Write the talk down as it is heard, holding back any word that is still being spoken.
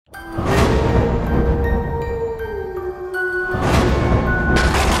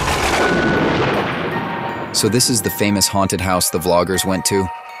So this is the famous haunted house the vloggers went to?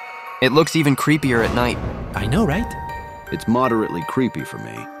 It looks even creepier at night. I know, right? It's moderately creepy for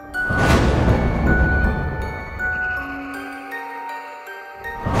me.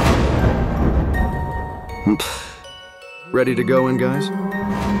 Ready to go in, guys?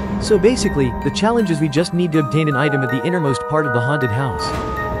 So basically, the challenge is we just need to obtain an item at the innermost part of the haunted house.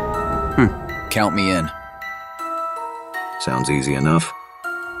 Count me in. Sounds easy enough.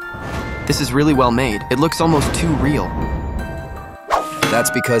 This is really well made. It looks almost too real.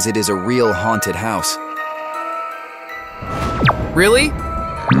 That's because it is a real haunted house. Really?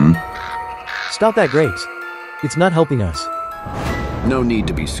 Stop that, Graves. It's not helping us. No need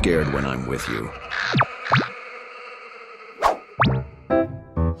to be scared when I'm with you.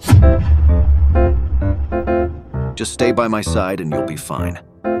 Just stay by my side and you'll be fine.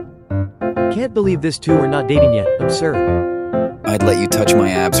 Can't believe this two are not dating yet. Absurd. I'd let you touch my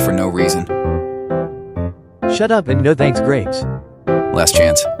abs for no reason. Shut up and no thanks, Graves. Last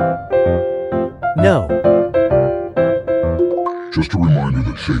chance. No. Just a reminder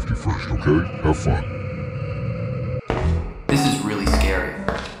that safety first, okay? Have fun. This is really scary.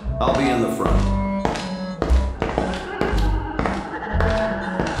 I'll be in the front.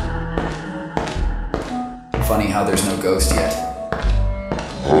 Funny how there's no ghost yet.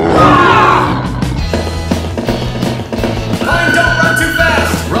 Pine, don't run too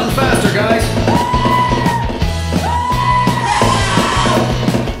fast! Run faster, guys!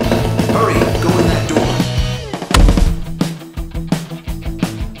 Hurry, go in that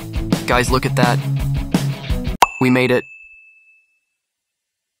door. Guys, look at that. We made it.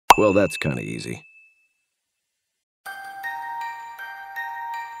 Well, that's kinda easy.